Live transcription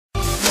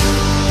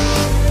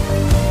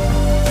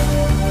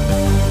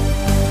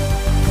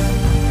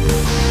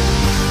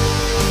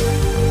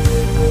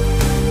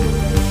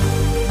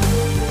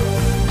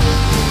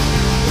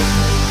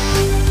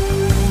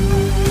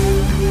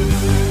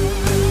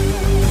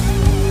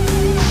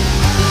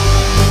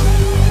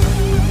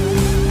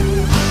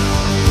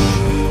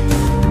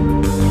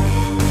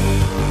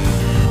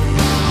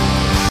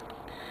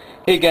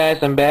Hey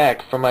guys, I'm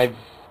back from my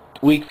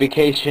week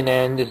vacation,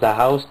 and is the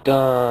house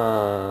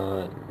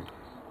done?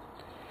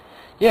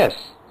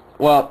 Yes.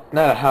 Well,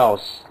 not a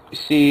house. You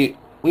see,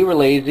 we were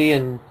lazy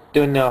and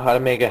didn't know how to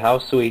make a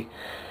house, so we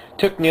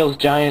took Neil's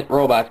giant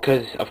robot,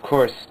 because, of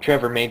course,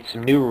 Trevor made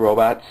some new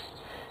robots,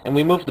 and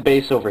we moved the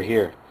base over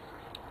here.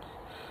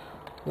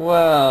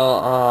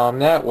 Well,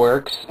 that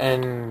works,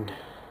 and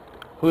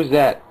who's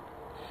that?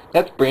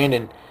 That's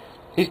Brandon.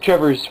 He's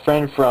Trevor's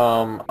friend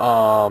from,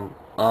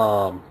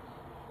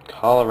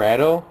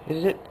 Colorado,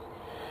 is it?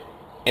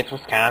 It's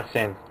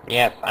Wisconsin.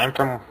 Yes, I'm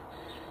from...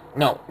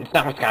 No, it's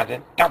not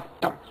Wisconsin. Don't.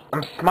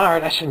 I'm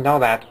smart, I should know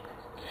that.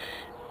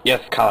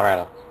 Yes,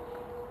 Colorado.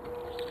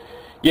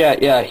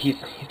 Yeah, he's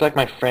like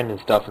my friend and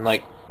stuff, and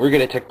like, we're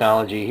good at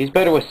technology. He's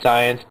better with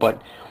science,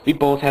 but we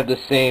both have the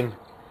same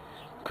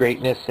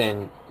greatness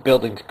in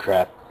building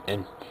crap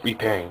and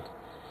repairing.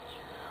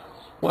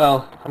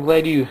 Well, I'm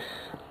glad you...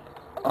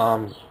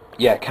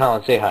 Yeah,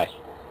 Colin, say hi.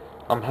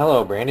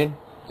 Hello, Brandon.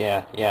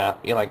 Yeah,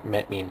 you like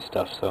met me and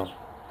stuff, so...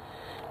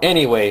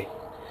 Anyway,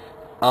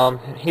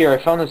 here, I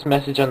found this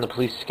message on the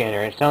police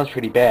scanner. It sounds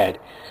pretty bad.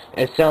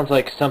 It sounds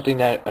like something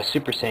that a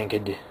Super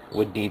Saiyan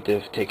would need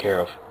to take care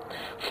of.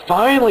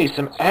 Finally,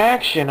 some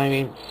action! I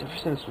mean, ever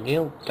since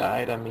Neil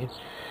died, I mean,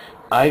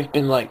 I've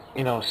been like,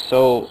 like...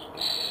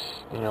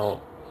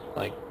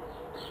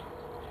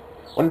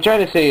 What I'm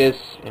trying to say is,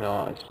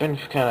 it's been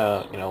kind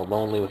of,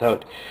 lonely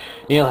without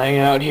Neil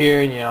hanging out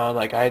here, and,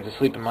 like, I had to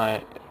sleep in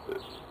my...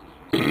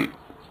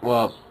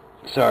 Well,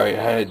 sorry,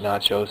 I had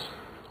nachos.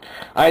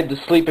 I had to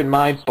sleep in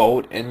my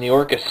boat, and the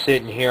orca's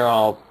sitting here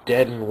all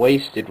dead and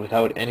wasted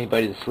without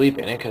anybody to sleep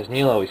in it, because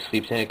Neil always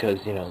sleeps in it,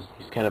 because,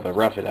 he's kind of a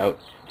rough-it-out.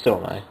 So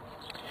am I.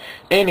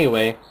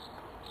 Anyway.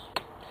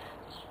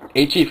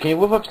 Hey, Chief, can you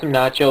whip up some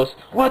nachos?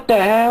 What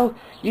the hell?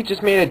 You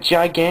just made a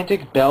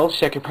gigantic belch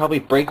that could probably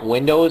break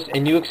windows,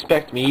 and you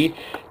expect me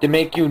to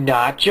make you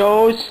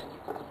nachos?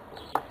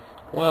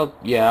 Well,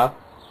 yeah.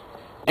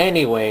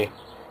 Anyway,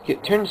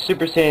 turn to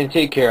Super Saiyan and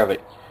take care of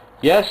it.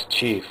 Yes,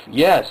 Chief,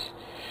 yes.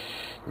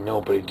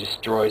 Nobody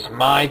destroys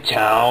my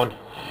town.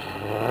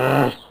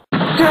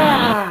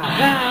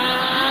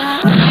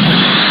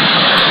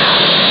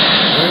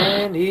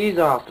 And he's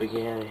off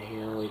again.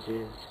 He always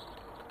is.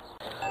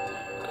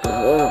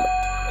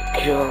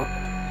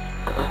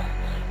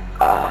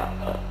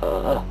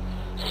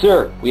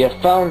 Sir, we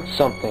have found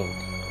something.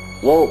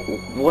 Whoa,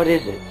 what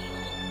is it?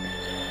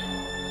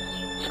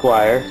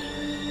 Squire,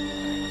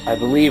 I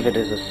believe it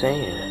is a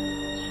Saiyan.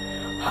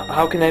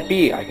 How can that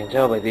be? I can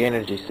tell by the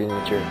energy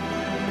signature.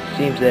 It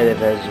seems that it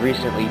has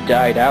recently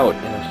died out,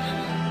 and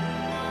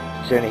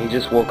considering he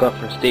just woke up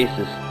from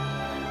stasis.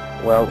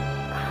 Well,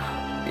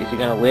 is he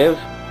gonna live?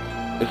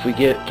 If we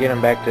get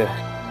him back to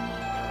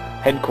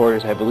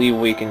headquarters, I believe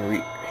we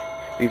can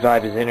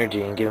revive his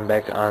energy and get him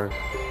back on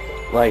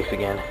life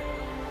again.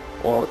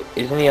 Well,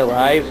 isn't he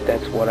alive?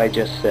 That's what I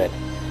just said.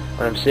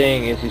 What I'm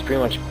saying is he's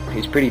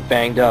pretty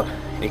banged up,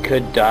 and he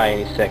could die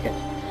any second.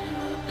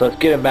 So let's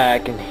get him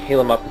back and heal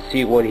him up and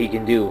see what he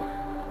can do.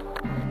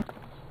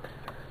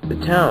 The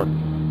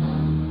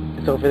town.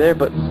 It's over there,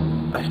 but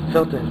I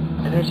felt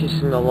an energy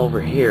signal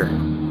over here.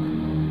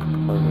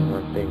 Only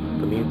one thing,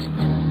 the mutant.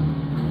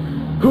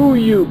 Who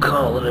you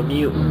calling a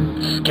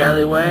mutant,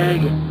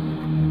 scallywag?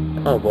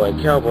 Oh boy,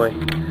 cowboy.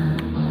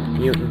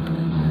 Mutant.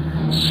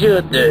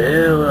 Shut the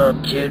hell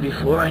up, kid,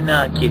 before I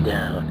knock you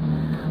down.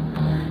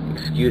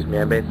 Excuse me,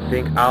 I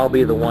think I'll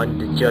be the one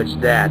to judge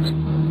that.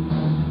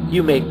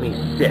 You make me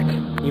sick.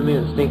 You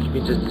mutants think you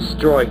can just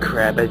destroy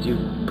crap as you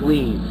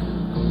please.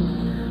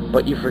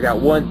 But you forgot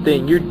one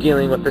thing, you're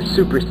dealing with a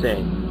Super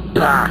Saiyan.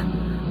 Bah!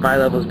 My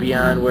level's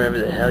beyond wherever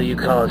the hell you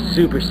call a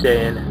Super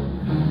Saiyan.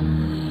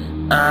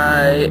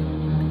 I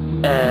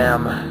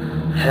am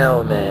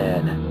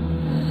Hellman.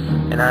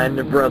 And I'm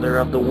the brother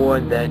of the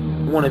one that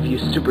one of you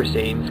Super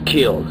Saiyans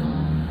killed.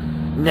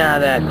 Now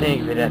that I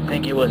think of it, I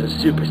think it was a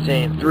Super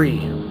Saiyan 3.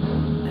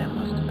 That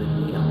must have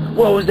been Neil.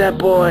 What was that,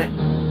 boy?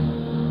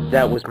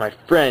 That was my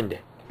friend,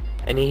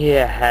 and he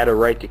had a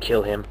right to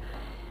kill him.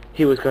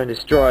 He was going to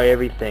destroy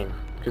everything,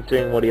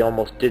 considering what he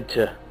almost did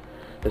to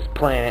this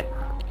planet.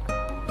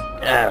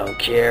 I don't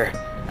care.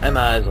 I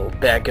might as well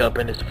back up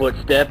in his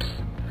footsteps.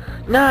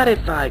 Not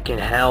if I can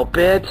help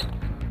it.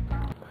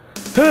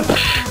 Your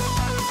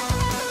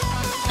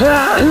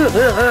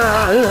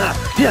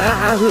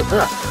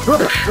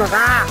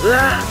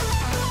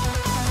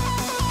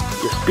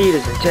speed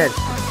is intense,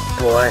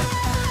 boy,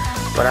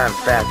 but I'm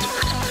fast.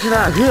 Wow,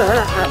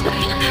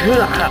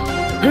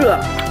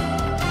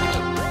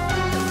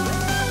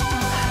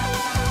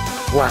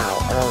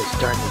 I'm only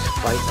starting this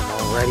fight and I'm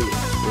already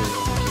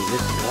this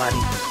is a lot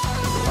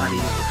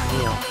easier for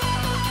Neil.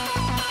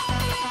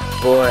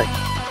 Boy,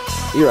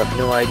 you have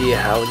no idea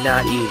how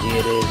not easy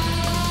it is.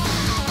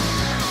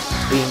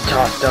 Being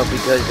tossed out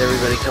because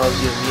everybody calls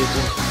you a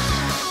mutant.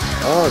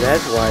 Oh,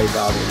 that's why I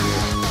bother you.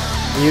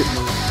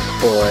 Mutant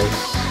boy.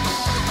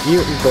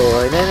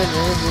 Na.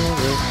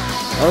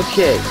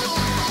 Okay.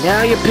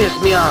 Now you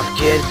pissed me off,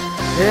 kid.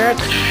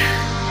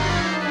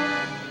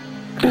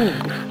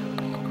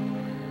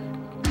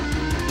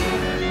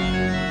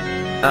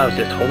 I was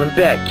just holding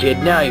back, kid.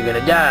 Now you're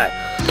gonna die.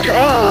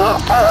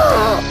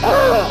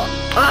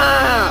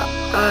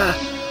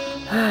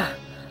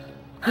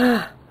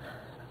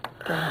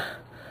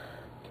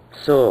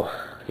 So,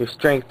 your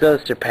strength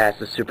does surpass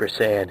the Super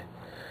Saiyan.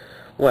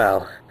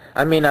 Well,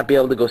 I may not be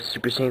able to go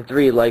Super Saiyan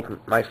 3 like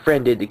my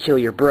friend did to kill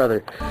your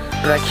brother,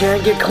 but I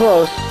can't get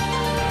close.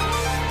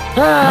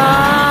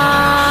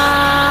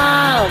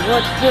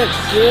 What's this,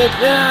 kid?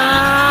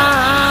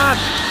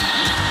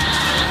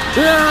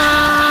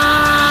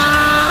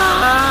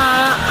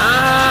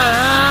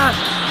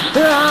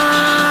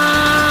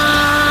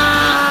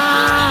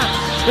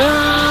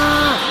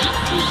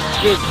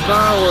 This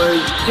power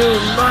is too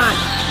much.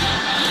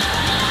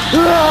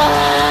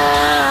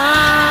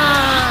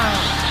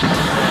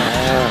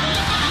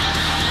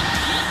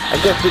 I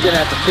guess we're gonna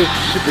have to face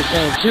the Super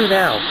Saiyan 2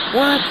 now.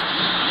 What?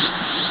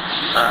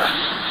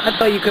 I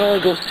thought you could only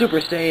go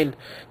Super Saiyan.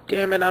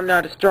 Damn it, I'm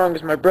not as strong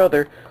as my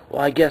brother.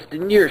 Well, I guess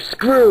then you're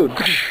screwed.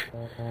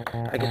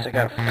 I guess I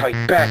gotta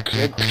fight back,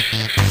 kid.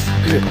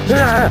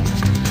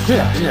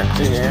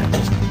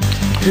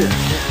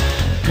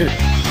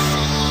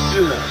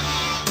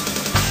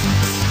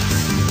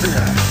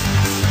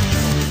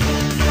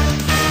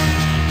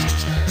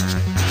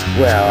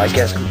 Well, I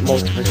guess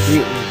most of us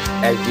mutants,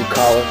 as you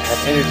call us,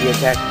 have energy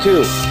attacks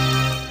too.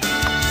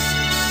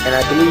 And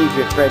I believe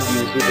your friend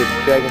used either the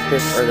Dragon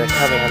Fist or the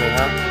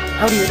Kamehameha.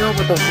 How do you know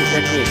about those two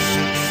techniques?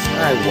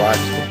 I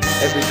watched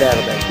every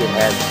battle that kid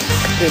had.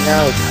 Actually,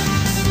 now,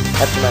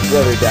 after my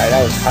brother died,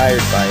 I was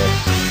hired by it,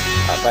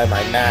 by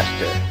my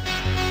master,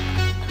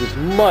 who's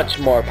much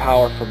more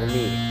powerful than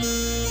me.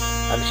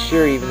 I'm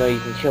sure even though you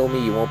can kill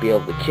me, you won't be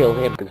able to kill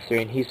him,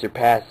 considering he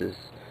surpasses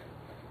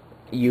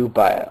you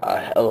by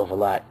a hell of a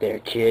lot there,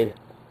 kid.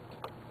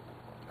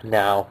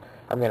 Now,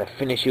 I'm gonna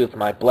finish you with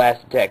my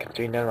blast attack,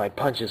 considering none of my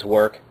punches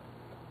work.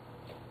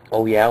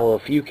 Oh yeah, well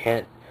if you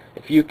can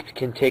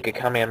take a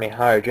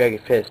Kamehameha or Dragon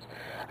Fist,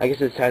 I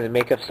guess it's time to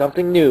make up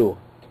something new.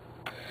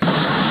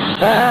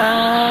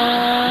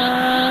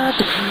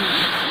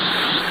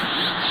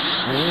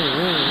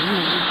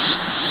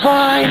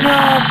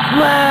 Final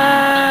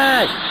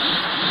Flash!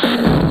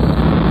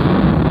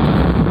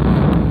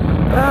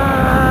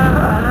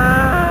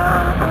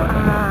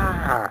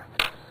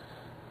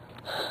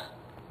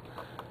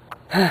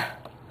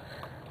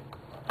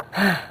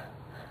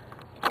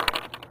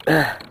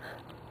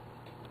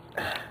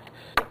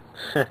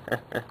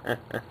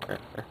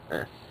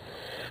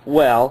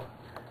 Well,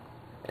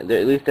 at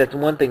least that's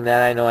one thing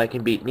that I know I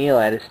can beat Neil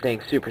at, is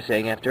staying Super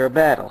Saiyan after a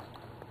battle.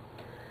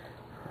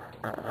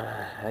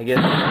 I guess,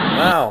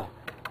 wow,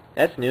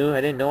 that's new. I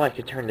didn't know I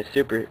could turn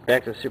to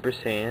back to Super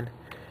Saiyan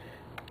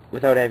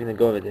without having to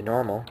go over to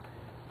normal.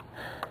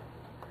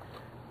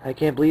 I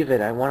can't believe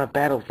it. I want to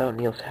battle without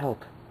Neil's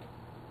help.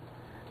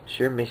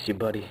 Sure miss you,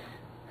 buddy.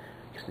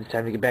 Guess it's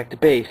time to get back to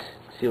base,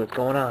 see what's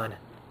going on.